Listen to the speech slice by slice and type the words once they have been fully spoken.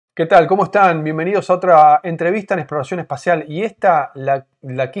¿Qué tal? ¿Cómo están? Bienvenidos a otra entrevista en exploración espacial. Y esta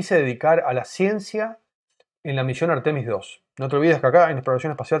la quise dedicar a la ciencia en la misión Artemis II. No te olvides que acá en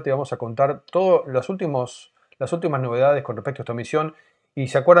exploración espacial te vamos a contar todas las últimas novedades con respecto a esta misión. Y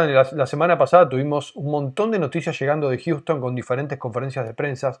se acuerdan, la semana pasada tuvimos un montón de noticias llegando de Houston con diferentes conferencias de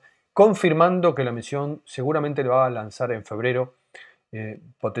prensa, confirmando que la misión seguramente la va a lanzar en febrero,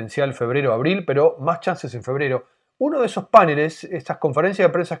 potencial febrero-abril, pero más chances en febrero. Uno de esos paneles, estas conferencias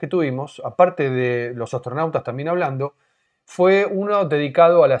de prensa que tuvimos, aparte de los astronautas también hablando, fue uno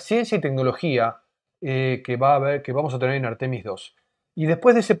dedicado a la ciencia y tecnología que vamos a tener en Artemis II. Y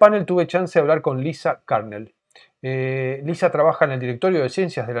después de ese panel tuve chance de hablar con Lisa Carnell. Lisa trabaja en el Directorio de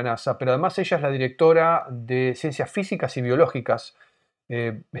Ciencias de la NASA, pero además ella es la directora de Ciencias Físicas y Biológicas.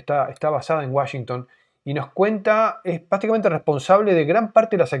 Está basada en Washington y nos cuenta, es prácticamente responsable de gran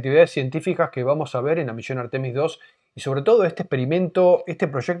parte de las actividades científicas que vamos a ver en la misión Artemis II y sobre todo este experimento, este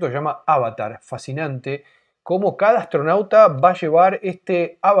proyecto se llama Avatar, fascinante, cómo cada astronauta va a llevar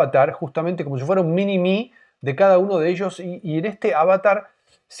este avatar justamente como si fuera un mini-me de cada uno de ellos y en este avatar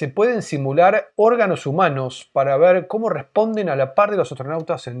se pueden simular órganos humanos para ver cómo responden a la par de los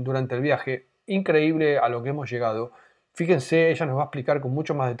astronautas durante el viaje. Increíble a lo que hemos llegado. Fíjense, ella nos va a explicar con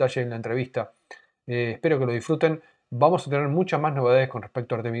mucho más detalle en la entrevista. Espero que lo disfruten. Vamos a tener muchas más novedades con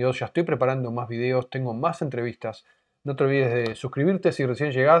respecto a Artemis 2. Ya estoy preparando más videos, tengo más entrevistas. No te olvides de suscribirte si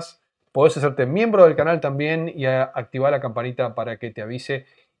recién llegás. Podés hacerte miembro del canal también y activar la campanita para que te avise.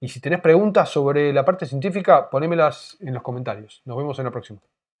 Y si tenés preguntas sobre la parte científica, ponémelas en los comentarios. Nos vemos en la próxima.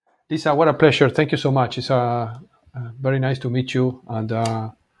 Lisa, what a pleasure. Thank you so much. It's very nice to meet you. And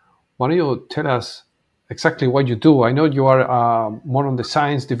why don't you tell us exactly what you do? I know you are more on the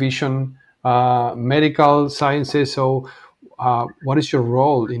science division, medical sciences. So what is your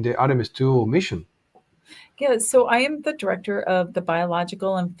role in the Artemis II mission? Yeah, so I am the director of the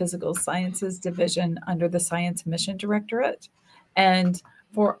Biological and Physical Sciences Division under the Science Mission Directorate. And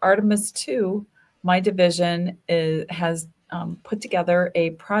for Artemis II, my division has put together a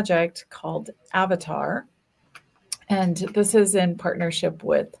project called Avatar. And this is in partnership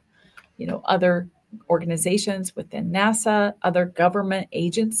with, other organizations within NASA, other government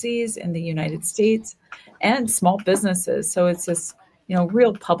agencies in the United States, and small businesses. So it's this,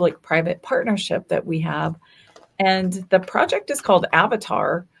 real public-private partnership that we have. And the project is called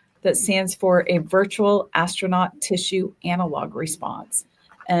Avatar, that stands for a virtual astronaut tissue analog response.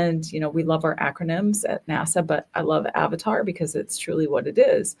 And, we love our acronyms at NASA, but I love Avatar because it's truly what it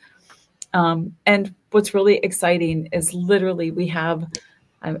is. And what's really exciting is literally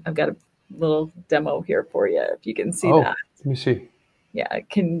I've got a little demo here for you, if you can see that. Let me see. Yeah,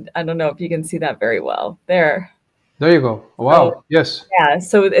 I don't know if you can see that very well. There you go. Wow. So, yes. Yeah.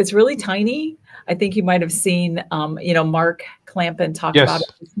 So it's really tiny. I think you might have seen, Mark Clampin talk about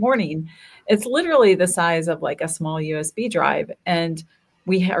it this morning. It's literally the size of like a small USB drive. And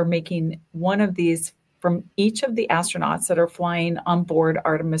we are making one of these from each of the astronauts that are flying on board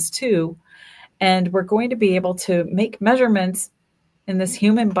Artemis II. And we're going to be able to make measurements in this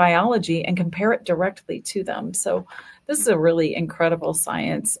human biology and compare it directly to them. So this is a really incredible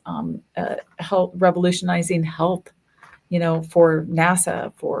science, health, revolutionizing health, for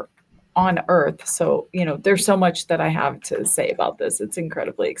NASA, for on Earth. So, there's so much that I have to say about this. It's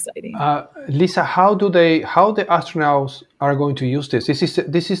incredibly exciting. Lisa, how the astronauts are going to use this?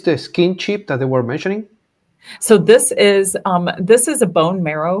 This is the skin chip that they were mentioning? So this is a bone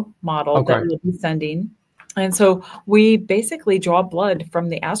marrow model that we'll be sending. And so we basically draw blood from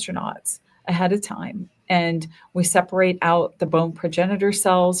the astronauts ahead of time, and we separate out the bone progenitor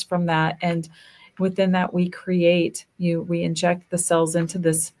cells from that. And within that, we inject the cells into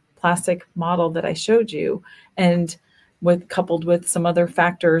this plastic model that I showed you. And coupled with some other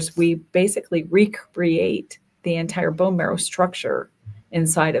factors, we basically recreate the entire bone marrow structure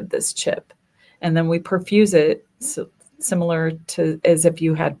inside of this chip. And then we perfuse it similar to as if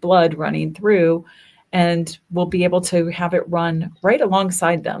you had blood running through, and we'll be able to have it run right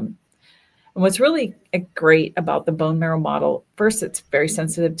alongside them. And what's really great about the bone marrow model, first, it's very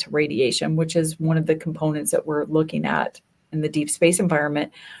sensitive to radiation, which is one of the components that we're looking at in the deep space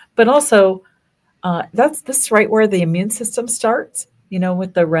environment. But also, this is right where the immune system starts,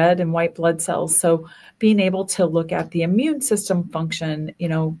 with the red and white blood cells. So being able to look at the immune system function,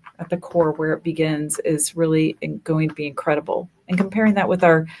 at the core where it begins is really going to be incredible. And comparing that with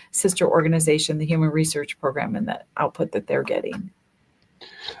our sister organization, the Human Research Program, and the output that they're getting.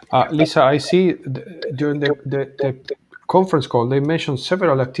 Lisa, I see during the conference call, they mentioned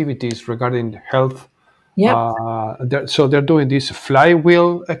several activities regarding health. Yeah. So they're doing this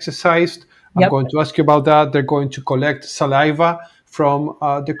flywheel exercise. I'm going to ask you about that. They're going to collect saliva from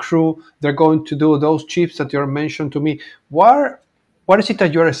the crew. They're going to do those chips that you mentioned to me. What is it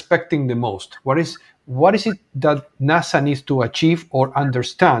that you're expecting the most? What is it that NASA needs to achieve or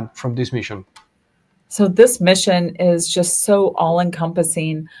understand from this mission? So this mission is just so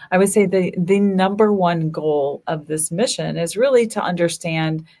all-encompassing. I would say the number one goal of this mission is really to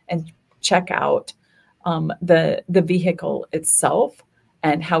understand and check out the vehicle itself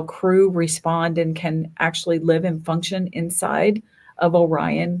and how crew respond and can actually live and function inside of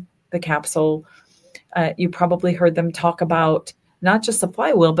Orion, the capsule. You probably heard them talk about not just the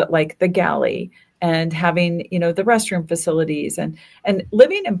flywheel, but like the galley and having, you know, the restroom facilities and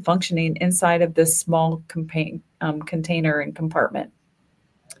living and functioning inside of this small container and compartment.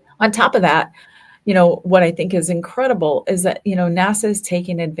 On top of that, you know, what I think is incredible is that, you know, NASA is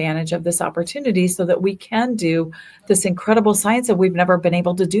taking advantage of this opportunity so that we can do this incredible science that we've never been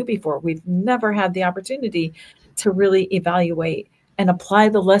able to do before. We've never had the opportunity to really evaluate and apply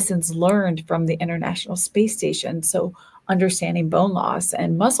the lessons learned from the International Space Station. So understanding bone loss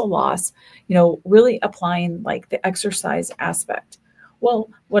and muscle loss, you know, really applying like the exercise aspect. Well,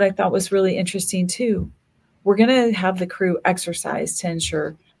 what I thought was really interesting too, we're going to have the crew exercise to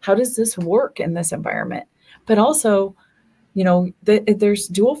ensure how does this work in this environment? But also, you know, there's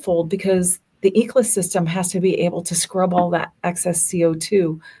dual fold because the ecosystem has to be able to scrub all that excess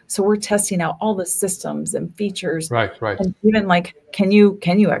CO2. So we're testing out all the systems and features. Right. And even like, can you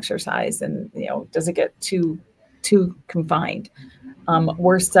exercise? And, you know, does it get too confined?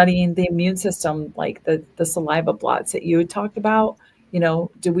 We're studying the immune system, like the saliva blots that you had talked about. You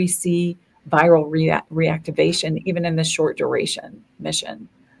know, do we see viral reactivation even in the short duration mission?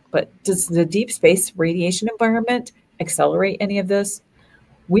 But does the deep space radiation environment accelerate any of this?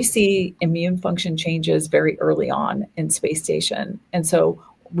 We see immune function changes very early on in space station. And so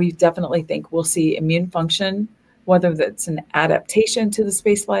we definitely think we'll see immune function, whether that's an adaptation to the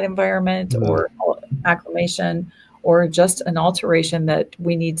spaceflight environment or acclimation or just an alteration that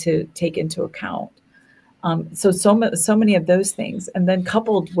we need to take into account. So many of those things. And then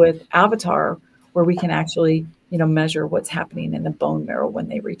coupled with Avatar, where we can actually, you know, measure what's happening in the bone marrow when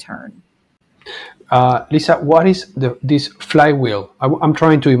they return. Lisa, what is this flywheel? I'm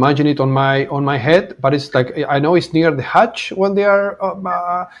trying to imagine it on my head, but it's like, I know it's near the hatch when they are,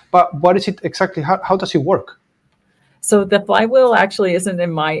 but what is it exactly? How does it work? So the flywheel actually isn't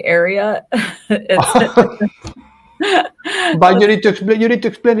in my area. But you need to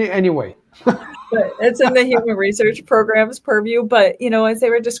explain it anyway. But it's in the human research program's purview. But, you know, as they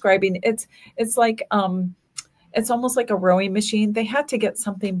were describing, it's like, it's almost like a rowing machine. They had to get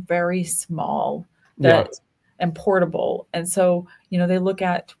something very small and portable. And so, you know, they look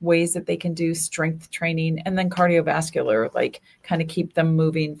at ways that they can do strength training and then cardiovascular, like kind of keep them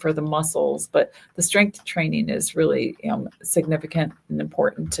moving for the muscles. But the strength training is really significant and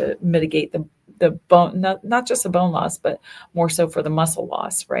important to mitigate the bone, not just the bone loss, but more so for the muscle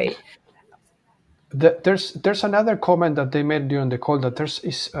loss, right? There's another comment that they made during the call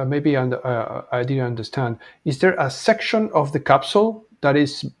that maybe I didn't understand. Is there a section of the capsule that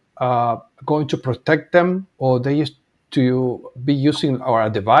is going to protect them, or they used to be using a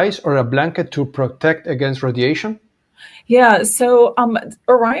device or a blanket to protect against radiation? Yeah, so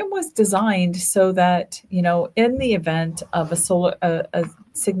Orion was designed so that, you know, in the event of a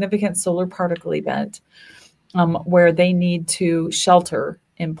significant solar particle event where they need to shelter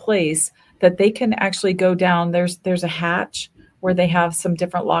in place, that they can actually go down. There's a hatch where they have some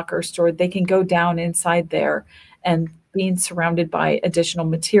different lockers stored. They can go down inside there, and being surrounded by additional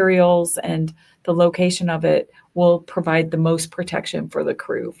materials and the location of it will provide the most protection for the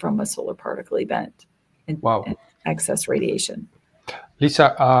crew from a solar particle event and excess radiation.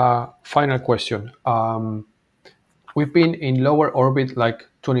 Lisa, final question. We've been in lower orbit like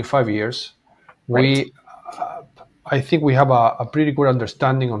 25 years. Right. I think we have a pretty good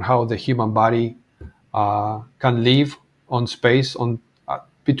understanding on how the human body can live on space on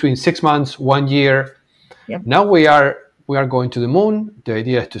between 6 months, 1 year. Yep. Now we are going to the moon. The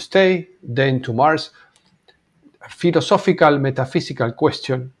idea is to stay, then to Mars. A philosophical, metaphysical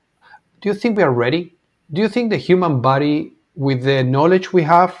question. Do you think we are ready? Do you think the human body, with the knowledge we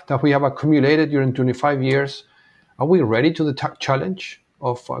have accumulated during 25 years, are we ready to the challenge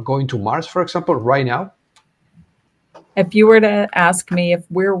of going to Mars, for example, right now? If you were to ask me if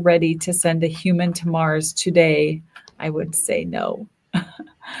we're ready to send a human to Mars today, I would say no.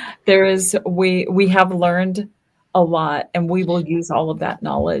 We have learned a lot, and we will use all of that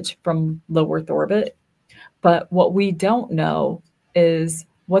knowledge from low Earth orbit. But what we don't know is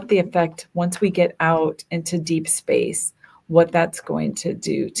what the effect, once we get out into deep space, what that's going to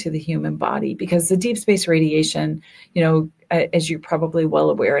do to the human body, because the deep space radiation, as you're probably well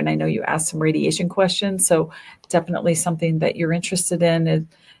aware, and I know you asked some radiation questions, so definitely something that you're interested in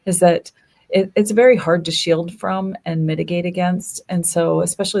is that it's very hard to shield from and mitigate against. And so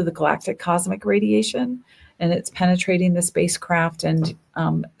especially the galactic cosmic radiation, and it's penetrating the spacecraft. And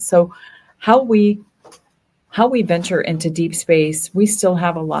so how we venture into deep space, we still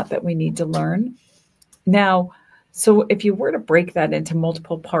have a lot that we need to learn. Now, so if you were to break that into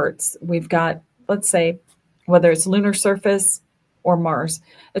multiple parts, we've got, let's say, whether it's lunar surface or Mars,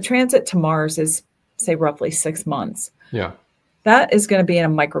 a transit to Mars is, say, roughly 6 months. Yeah. That is going to be in a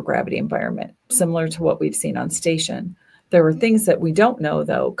microgravity environment, similar to what we've seen on station. There are things that we don't know,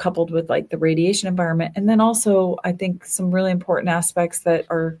 though, coupled with like the radiation environment. And then also, I think some really important aspects that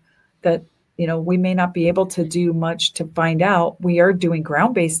we may not be able to do much to find out. We are doing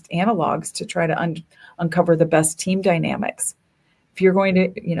ground-based analogs to try to uncover the best team dynamics. If you're going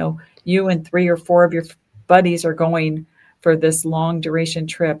to, you and 3 or 4 of your buddies are going for this long duration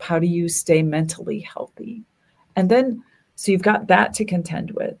trip, how do you stay mentally healthy? And then, so you've got that to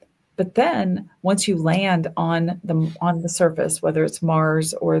contend with. But then once you land on the surface, whether it's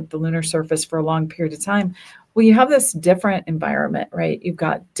Mars or the lunar surface for a long period of time, well, you have this different environment, right? You've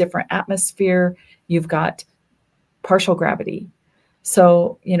got different atmosphere, you've got partial gravity.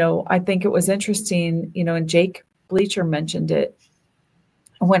 So, I think it was interesting, and Jake Bleacher mentioned it.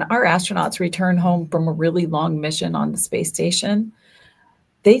 When our astronauts return home from a really long mission on the space station,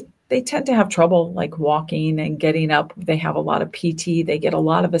 they tend to have trouble like walking and getting up. They have a lot of PT, they get a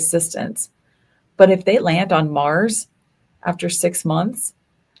lot of assistance. But if they land on Mars after 6 months,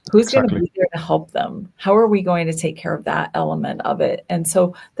 who's going to be there to help them? How are we going to take care of that element of it? And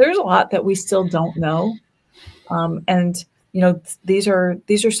so there's a lot that we still don't know. These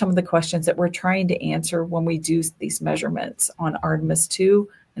are some of the questions that we're trying to answer when we do these measurements on Artemis II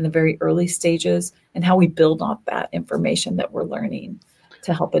in the very early stages, and how we build off that information that we're learning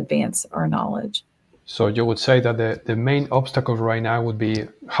to help advance our knowledge. So you would say that the main obstacle right now would be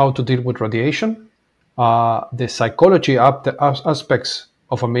how to deal with radiation, the psychology aspects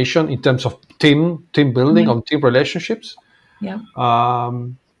of a mission in terms of team building, on team relationships,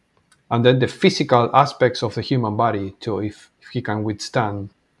 and then the physical aspects of the human body too, if he can withstand,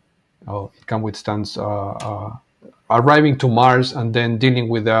 arriving to Mars and then dealing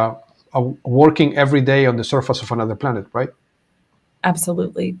with working every day on the surface of another planet, right?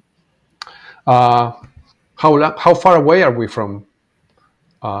 Absolutely. How far away are we from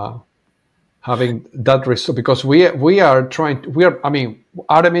having that result? Because we are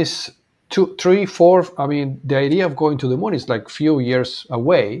Artemis 2, 3, 4. The idea of going to the moon is like few years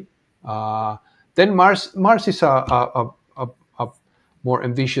away. Then Mars is a more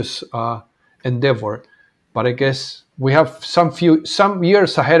ambitious endeavor, but I guess we have some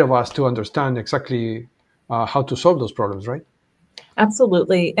years ahead of us to understand exactly how to solve those problems, right?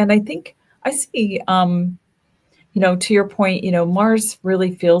 Absolutely. And I think I see, to your point, Mars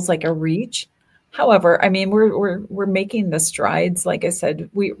really feels like a reach. However, we're making the strides. Like I said,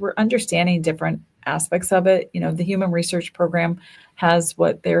 we're understanding different aspects of it. The Human Research Program has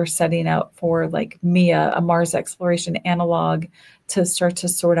what they're setting out for, like MIA, a Mars exploration analog, to start to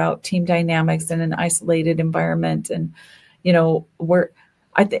sort out team dynamics in an isolated environment. And,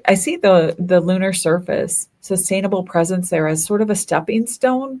 I see the lunar surface, sustainable presence there as sort of a stepping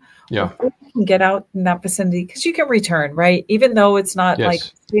stone. Yeah. You can get out in that vicinity, because you can return, right? Even though it's not like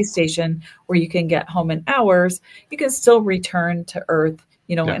a space station where you can get home in hours, you can still return to Earth,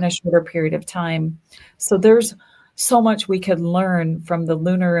 in a shorter period of time. So there's so much we could learn from the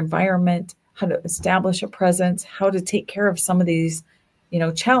lunar environment, how to establish a presence, how to take care of some of these,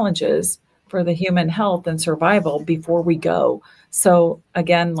 challenges for the human health and survival before we go. So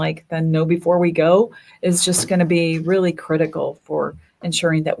again, like the know before we go is just going to be really critical for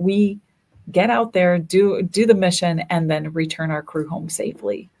ensuring that we get out there, do the mission, and then return our crew home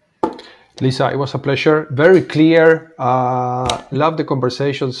safely. Lisa, it was a pleasure. Very clear. Love the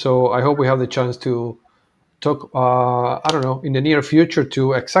conversation. So I hope we have the chance to talk, in the near future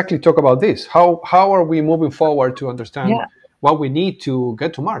to exactly talk about this. How are we moving forward to understand what we need to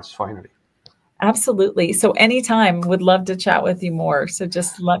get to Mars finally? Absolutely. So anytime, would love to chat with you more. So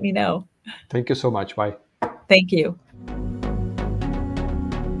just let me know. Thank you so much. Bye. Thank you.